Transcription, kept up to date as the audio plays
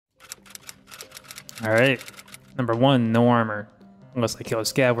Alright. Number 1, no armor. Unless I kill a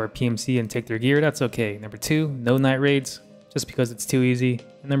scav or a PMC and take their gear, that's okay. Number 2, no night raids, just because it's too easy.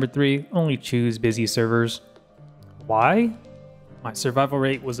 And number 3, only choose busy servers. Why? My survival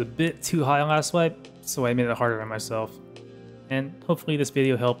rate was a bit too high on last swipe, so I made it harder on myself. And hopefully this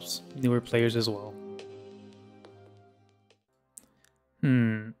video helps newer players as well.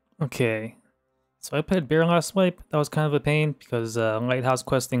 Okay. So I played Bear last swipe. That was kind of a pain because lighthouse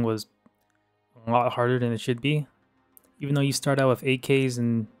questing was a lot harder than it should be. Even though you start out with AKs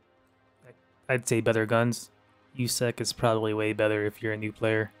and I'd say better guns, USEC is probably way better if you're a new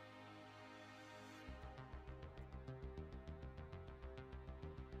player.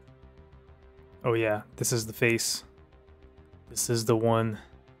 Oh yeah, this is the face. This is the one.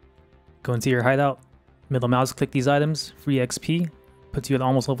 Go into your hideout, middle mouse click these items, free XP, puts you at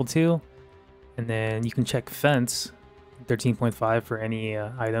almost level 2, and then you can check fence, 13.5 for any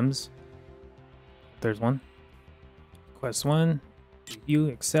items. There's one. Quest 1, review,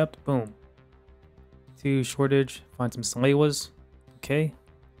 accept, boom. 2, shortage, find some Salewas. Okay.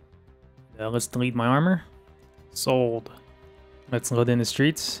 Let's delete my armor. Sold. Let's load in the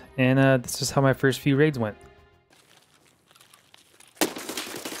streets, and this is how my first few raids went.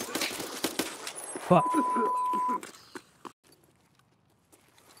 Fuck. Oh.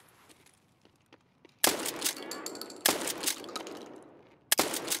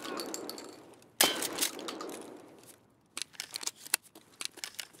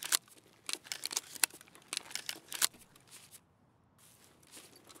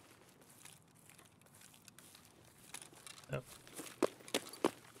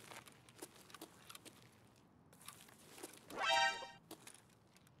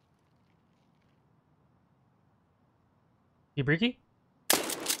 You breaky?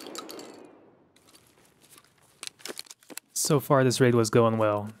 So far this raid was going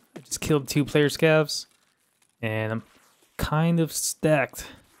well. I just killed 2 player scavs, and I'm kind of stacked.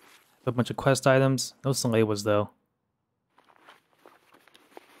 A bunch of quest items, no Salewas though.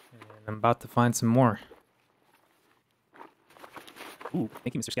 And I'm about to find some more. Ooh,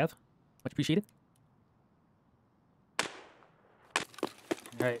 thank you, Mr. Scav. Much appreciated.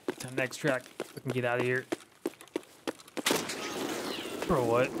 Alright, time to extract. We can get out of here. For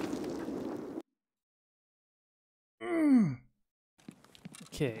what?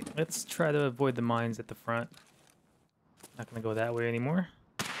 Okay, let's try to avoid the mines at the front. Not gonna go that way anymore.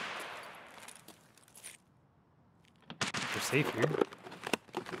 We're safe here.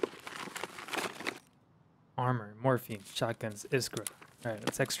 Armor, morphine, shotguns, Iskra. Alright,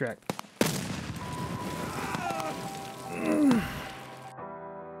 let's extract.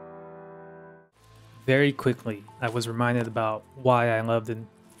 Very quickly, I was reminded about why I loved and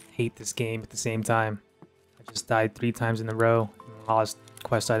hate this game at the same time. I just died 3 times in a row and lost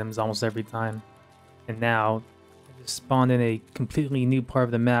quest items almost every time. And now, I just spawned in a completely new part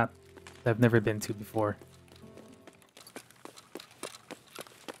of the map that I've never been to before.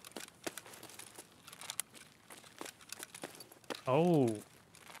 Oh,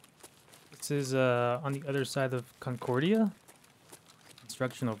 this is on the other side of Concordia.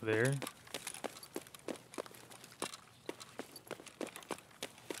 Construction over there.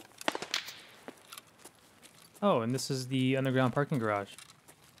 Oh, and this is the underground parking garage.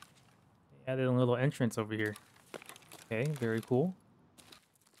 They added a little entrance over here. Okay, very cool.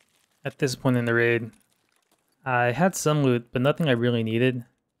 At this point in the raid, I had some loot, but nothing I really needed.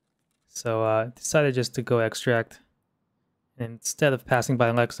 So I decided just to go extract. And instead of passing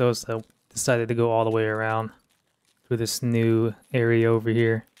by Lexos, I decided to go all the way around through this new area over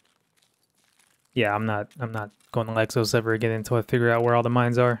here. Yeah, I'm not going to Lexos ever again until I figure out where all the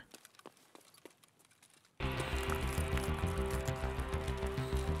mines are.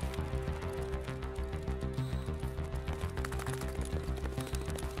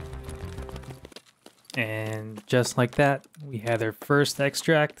 And just like that, we had our first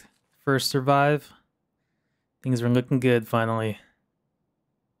extract, first survive. Things are looking good finally.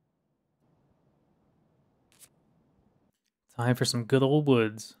 Time for some good old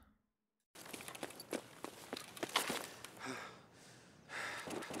woods.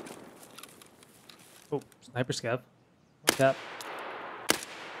 Oh, sniper scav. What's that?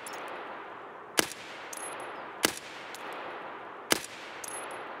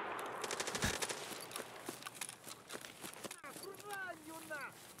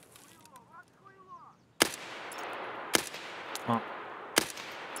 Oh.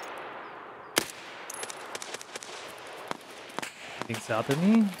 Anything south of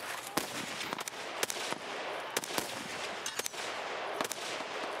me?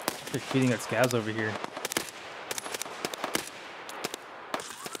 They're shooting at scavs over here.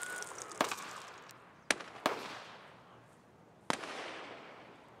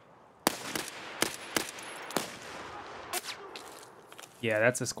 Yeah,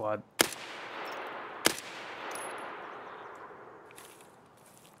 that's a squad.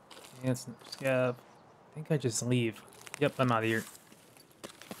 Yeah, it's scav. I think I just leave. Yep, I'm out of here.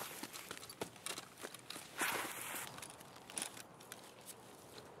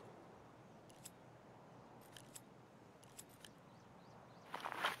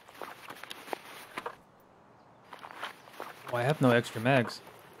 Oh, I have no extra mags.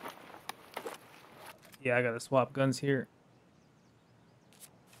 Yeah, I gotta swap guns here.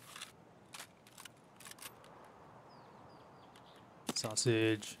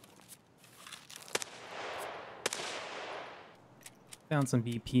 Sausage. Found some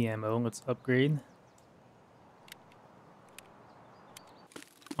BP ammo. Let's upgrade.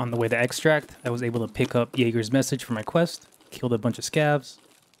 On the way to extract, I was able to pick up Jaeger's message for my quest, killed a bunch of scavs,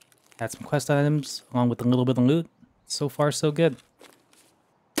 had some quest items, along with a little bit of loot. So far, so good.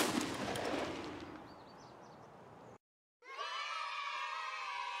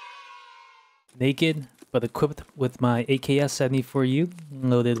 Naked, but equipped with my AKS-74U,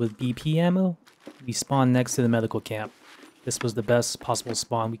 loaded with BP ammo, we spawned next to the medical camp. This was the best possible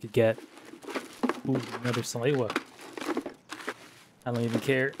spawn we could get. Ooh, another Salewa. I don't even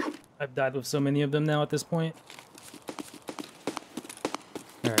care. I've died with so many of them now at this point.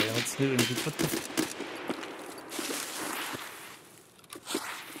 Alright, let's do it. What the...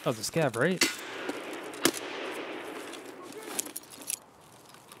 That was a scav, right?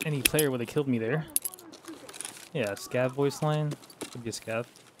 Any player would have killed me there. Yeah, scav voice line. Could be a scav.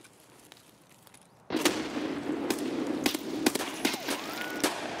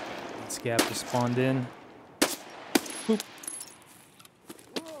 Scav just spawned in. Boop.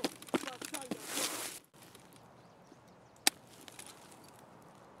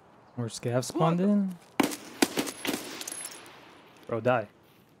 More scav spawned in. Bro, die.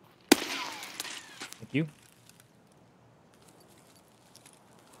 Thank you.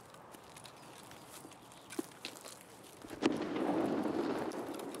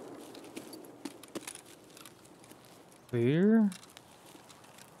 Clear.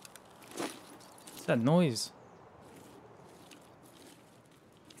 What's that noise?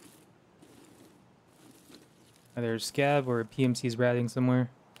 Either a scav or a PMC is ratting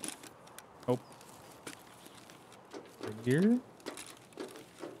somewhere. Oh. Right here.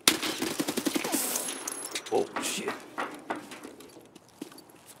 Oh shit.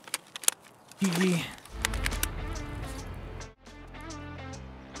 GG.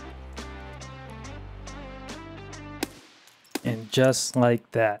 And just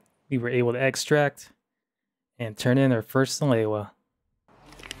like that, we were able to extract and turn in our first Salewa.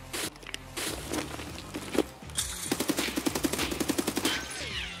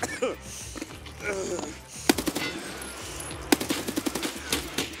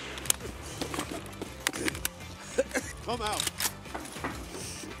 Come out.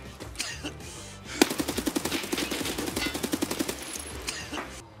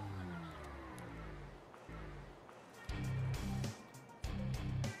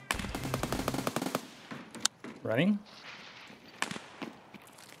 Running.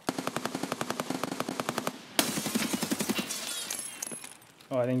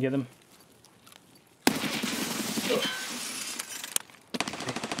 Oh, I didn't get him.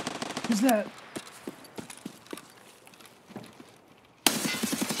 Who's that?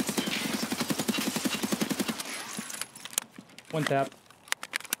 One tap.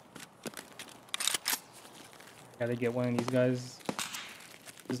 Gotta get one of these guys.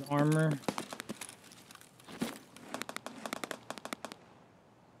 His armor.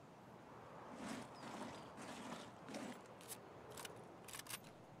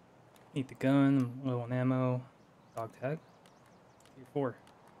 Need the gun, low on ammo, dog tag. 4.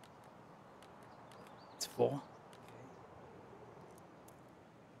 It's full.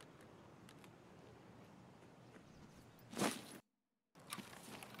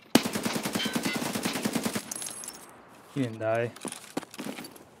 He didn't die.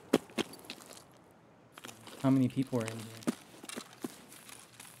 How many people are in here?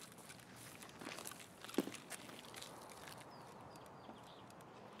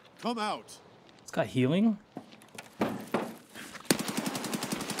 Come out. It's got healing.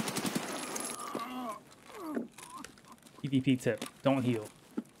 PvP tip, don't heal.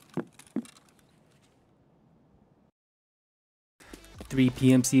 3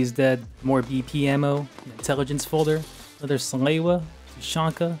 PMCs dead, more BP ammo, an intelligence folder, another Salewa,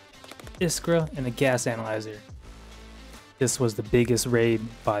 Tushanka, Iskra, and a gas analyzer. This was the biggest raid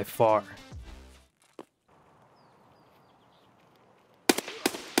by far.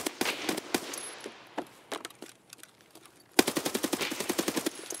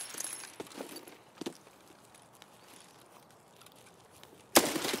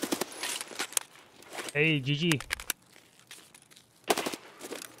 Hey, GG.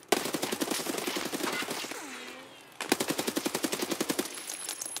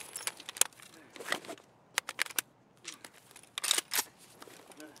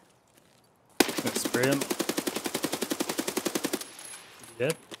 Let's spray him.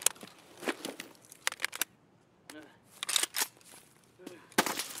 Dead.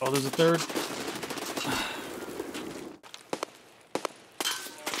 Oh, there's a third.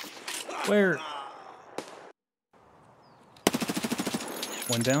 Where?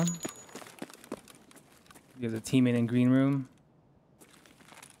 One down. There's a teammate in green room.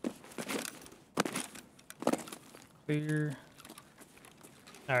 Clear.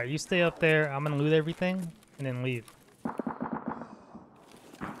 Alright, you stay up there. I'm gonna loot everything and then leave.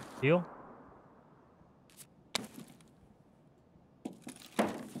 Deal?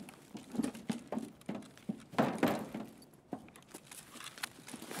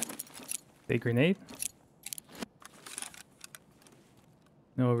 Big grenade.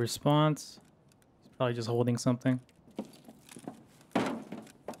 No response. He's probably just holding something. See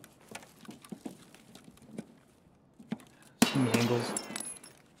the angles.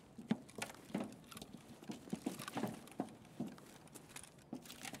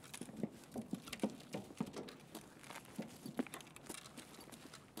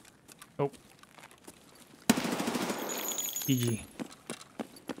 Oh. GG.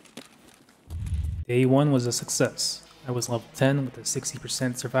 Day 1 was a success. I was level 10 with a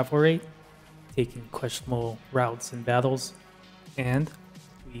 60% survival rate, taking questionable routes in battles, and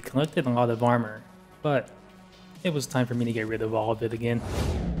we collected a lot of armor, but it was time for me to get rid of all of it again.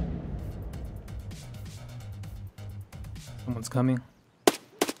 Someone's coming.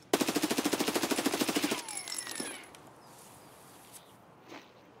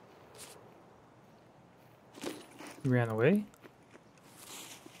 He ran away.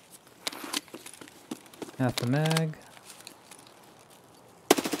 Half the mag.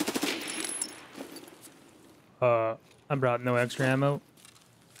 I brought no extra ammo.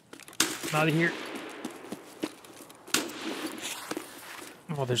 I'm out of here.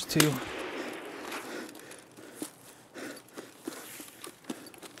 Oh, there's two.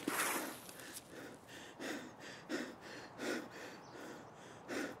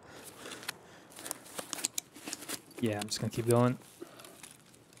 Yeah, I'm just gonna keep going.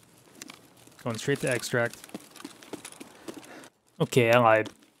 Going straight to extract. Okay, I lied.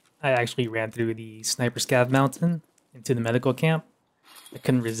 I actually ran through the sniper scav mountain into the medical camp. I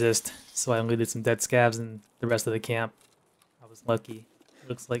couldn't resist, so I looted some dead scavs and the rest of the camp. I was lucky.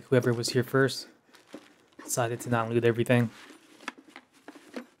 Looks like whoever was here first decided to not loot everything.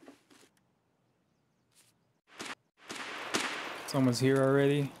 Someone's here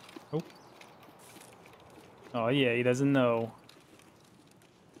already. Oh. Oh yeah, he doesn't know.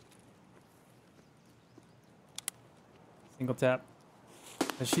 Single tap.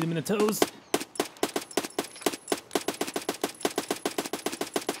 I shoot him in the toes.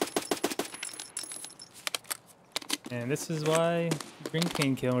 And this is why you bring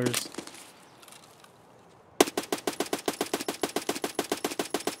painkillers.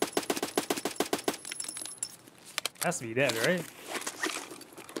 Has to be dead, right?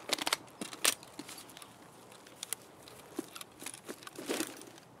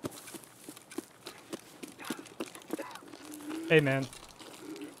 Hey man,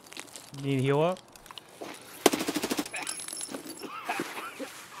 need to heal up?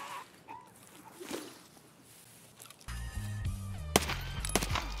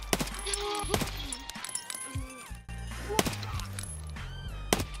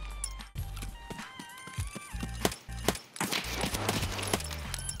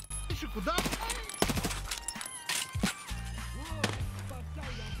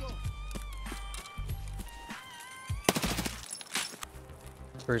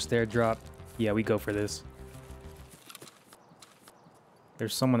 First airdrop. Yeah, we go for this.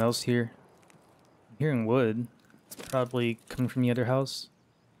 There's someone else here. I'm hearing wood. It's probably coming from the other house.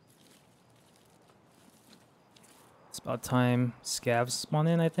 It's about time scavs spawn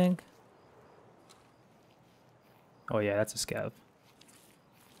in, I think. Oh yeah, that's a scav.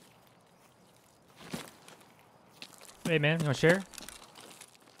 Hey man, you wanna share?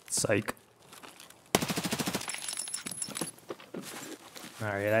 Psych.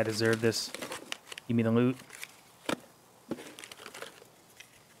 Alright, I deserve this. Give me the loot.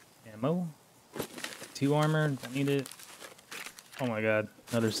 Ammo. 2 armor, don't need it. Oh my god,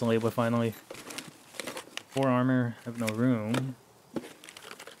 another Slava finally. 4 armor, have no room.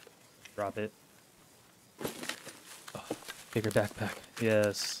 Drop it. Oh, bigger backpack,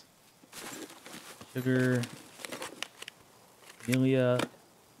 yes. Sugar. Amelia.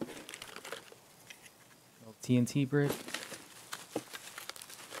 TNT brick.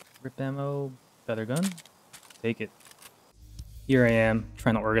 Rip ammo. Better gun. Take it. Here I am,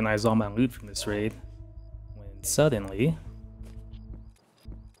 trying to organize all my loot from this raid. When suddenly...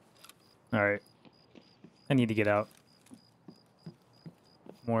 Alright. I need to get out.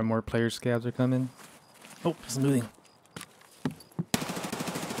 More and more player scavs are coming. Oh, there's looting.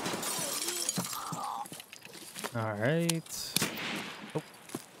 Alright. Oh.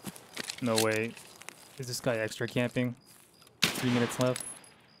 No way. Is this guy extra camping? 3 minutes left.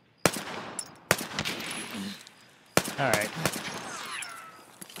 Alright.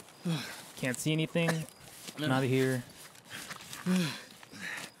 Can't see anything. I'm out of here.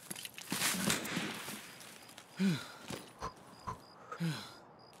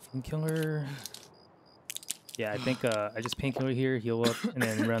 Painkiller. Yeah, I think I just painkiller here, heal up, and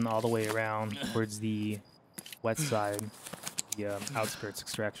then run all the way around towards the west side, the outskirts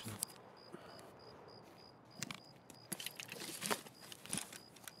extraction.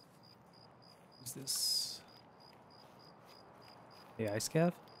 What's this? AI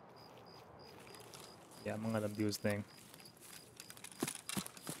scav? Yeah, I'm gonna let him do his thing.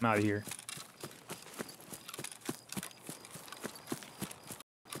 I'm out of here.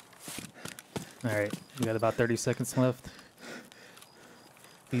 Alright, we got about 30 seconds left.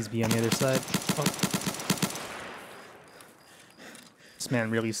 Please be on the other side. Oh. This man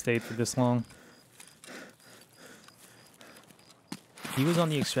really stayed for this long. He was on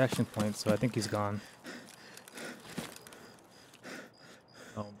the extraction point, so I think he's gone.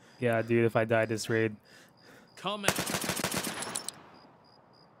 Oh, yeah, dude, if I die this raid. Come.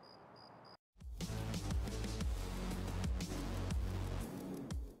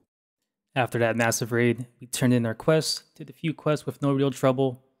 After that massive raid, we turned in our quests, did a few quests with no real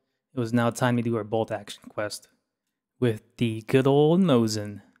trouble. It was now time to do our bolt action quest with the good old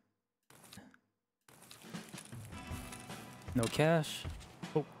Mosin. No cash.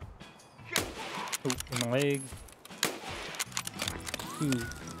 Oh. Oh, in the leg. 2,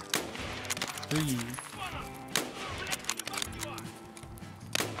 3.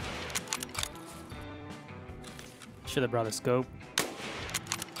 Should have brought a scope.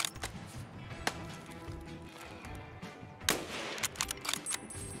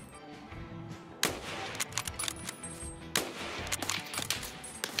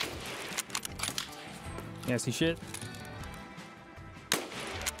 Yeah, see shit.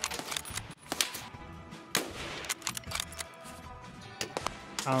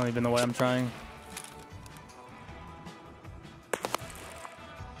 I don't even know what I'm trying.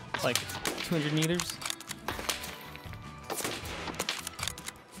 Like 200 meters.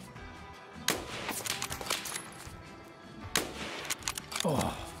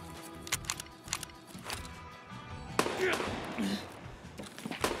 Oh.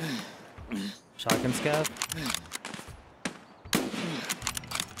 Shotgun scav.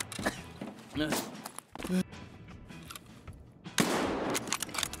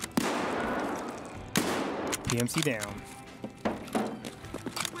 PMC down.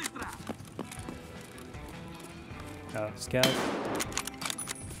 Scout.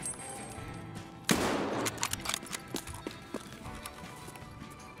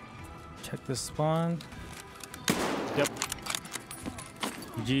 Check this spawn. Yep.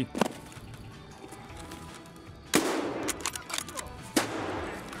 GG.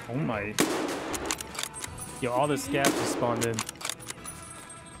 Oh my. Yo, all the scavs just spawned in.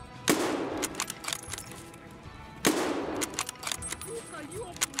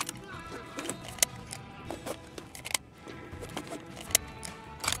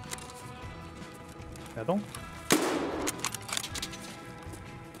 Pardon?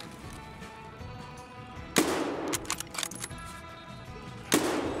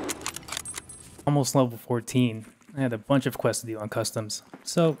 Almost level 14. I had a bunch of quests to do on customs,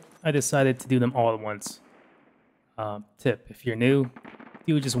 so I decided to do them all at once. Tip, if you're new,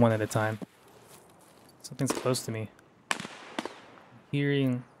 do just one at a time. Something's close to me. I'm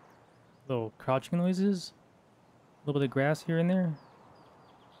hearing little crouching noises, a little bit of grass here and there.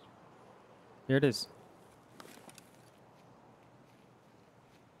 There it is.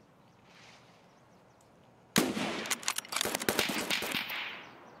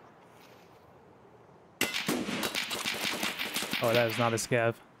 Oh, that is not a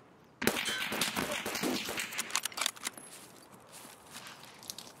scav.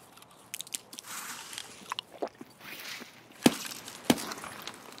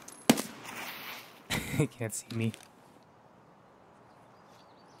 He can't see me.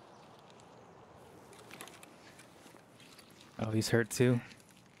 Oh, he's hurt too.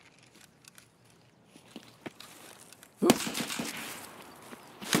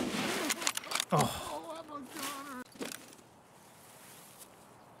 Oh.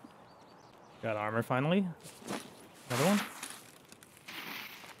 Got armor finally. Another one.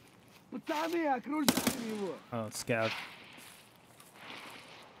 Oh, scav.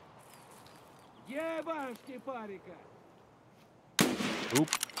 Oop.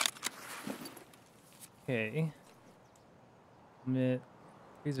 Okay. Admit,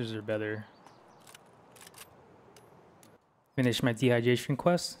 lasers are better. Finish my dehydration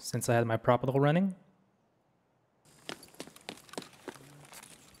quest since I had my propellal running.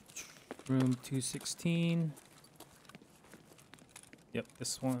 Room 216. Yep,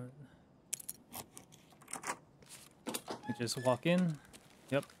 this one. You just walk in.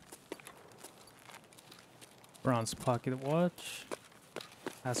 Yep. Bronze pocket watch.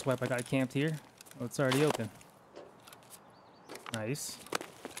 Last wipe I got camped here. Oh, it's already open. Nice.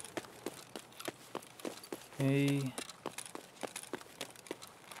 Okay.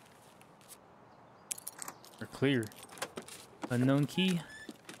 We're clear. Unknown key.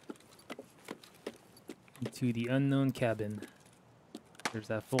 Into the unknown cabin. There's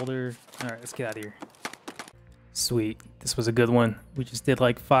that folder. Alright, let's get out of here. Sweet. This was a good one. We just did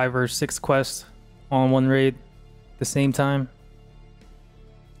like 5 or 6 quests all in one raid at the same time.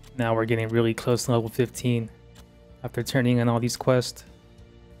 Now we're getting really close to level 15. After turning in all these quests.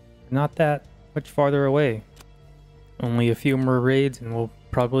 Not that much farther away. Only a few more raids and we'll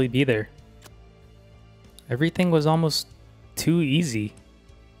probably be there. Everything was almost too easy.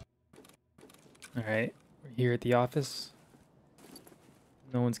 Alright, we're here at the office.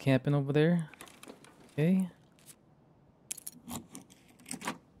 No one's camping over there. Okay.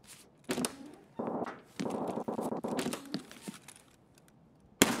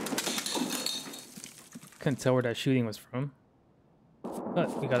 Couldn't tell where that shooting was from.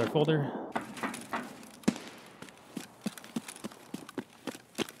 But we got our folder.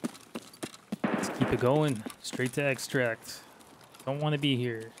 Let's keep it going. Straight to extract. Don't want to be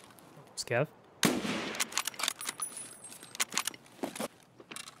here. Scav.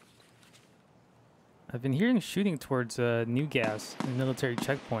 I've been hearing shooting towards new gas and military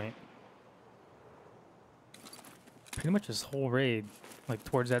checkpoint. Pretty much this whole raid, like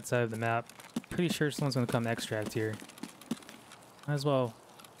towards that side of the map. Pretty sure someone's gonna come extract here. Might as well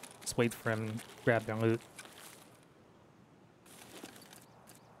just wait for him and grab their loot.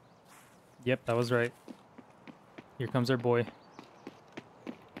 Yep, that was right. Here comes our boy.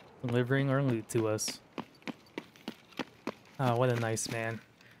 Delivering our loot to us. Oh, what a nice man.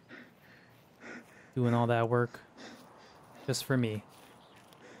 Doing all that work just for me.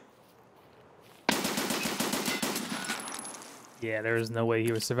 Yeah, there was no way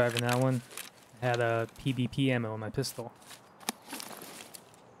he was surviving that one. I had a PvP ammo in my pistol.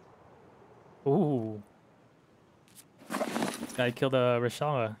 Ooh. This guy killed a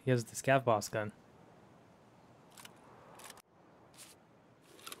Rashala. He has the Scav boss gun.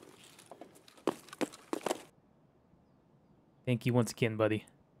 Thank you once again, buddy.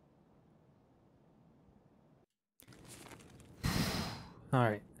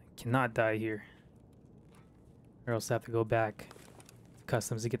 Alright, cannot die here. Or else I have to go back to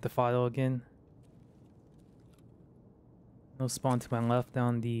customs to get the file again. No spawn to my left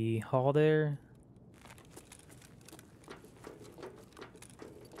down the hall there.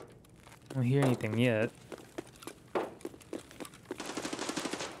 I don't hear anything yet.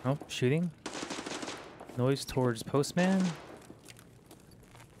 Oh, shooting. Noise towards postman.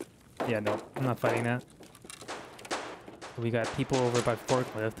 Yeah, no, I'm not fighting that. We got people over by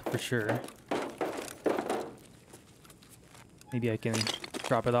forklift for sure. Maybe I can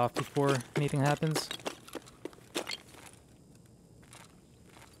drop it off before anything happens.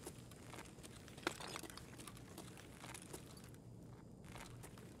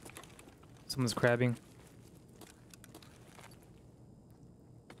 Someone's crabbing.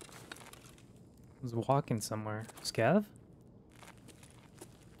 Someone's walking somewhere. Scav?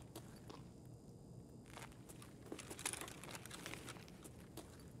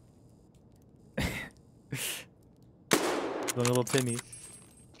 The little Timmy.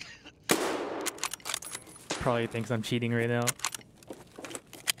 Probably thinks I'm cheating right now.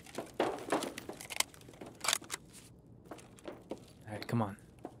 Alright, come on.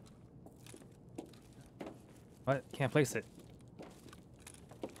 What? Can't place it.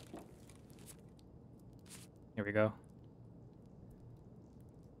 Here we go.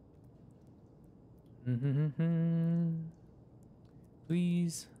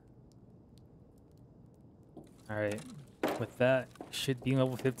 Please. Alright. With that, should be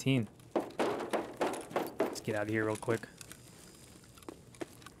level 15. Let's get out of here real quick.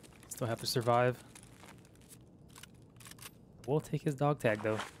 Still have to survive. We'll take his dog tag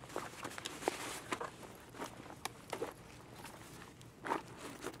though.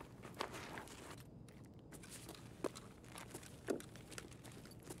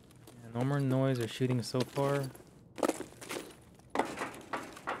 No more noise or shooting so far.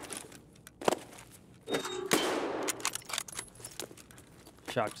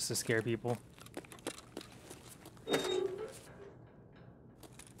 Shot just to scare people. No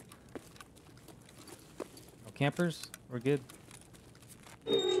campers? We're good.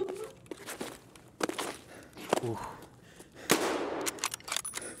 Ooh.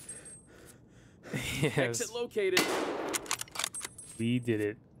 Yes. Exit located. We did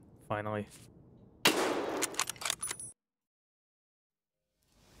it. Finally.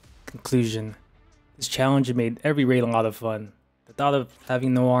 Conclusion. This challenge made every raid a lot of fun. The thought of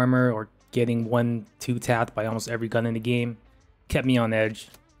having no armor or getting 1-2 tapped by almost every gun in the game kept me on edge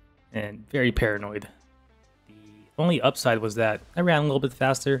and very paranoid. The only upside was that I ran a little bit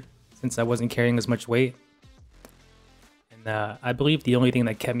faster since I wasn't carrying as much weight. And I believe the only thing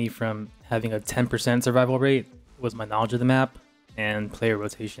that kept me from having a 10% survival rate was my knowledge of the map and player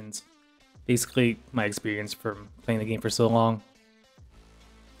rotations. Basically, my experience from playing the game for so long.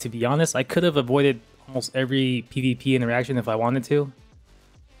 To be honest, I could have avoided almost every PvP interaction if I wanted to,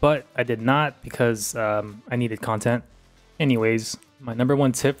 but I did not because I needed content. Anyways, my number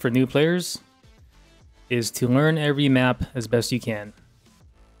one tip for new players is to learn every map as best you can,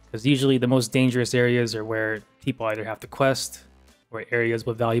 because usually the most dangerous areas are where people either have to quest, or areas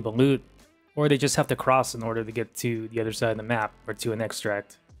with valuable loot, or they just have to cross in order to get to the other side of the map or to an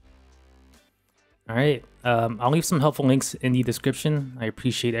extract. Alright, I'll leave some helpful links in the description. I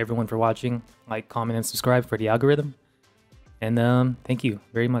appreciate everyone for watching. Like, comment, and subscribe for the algorithm. And thank you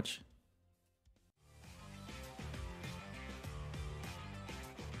very much.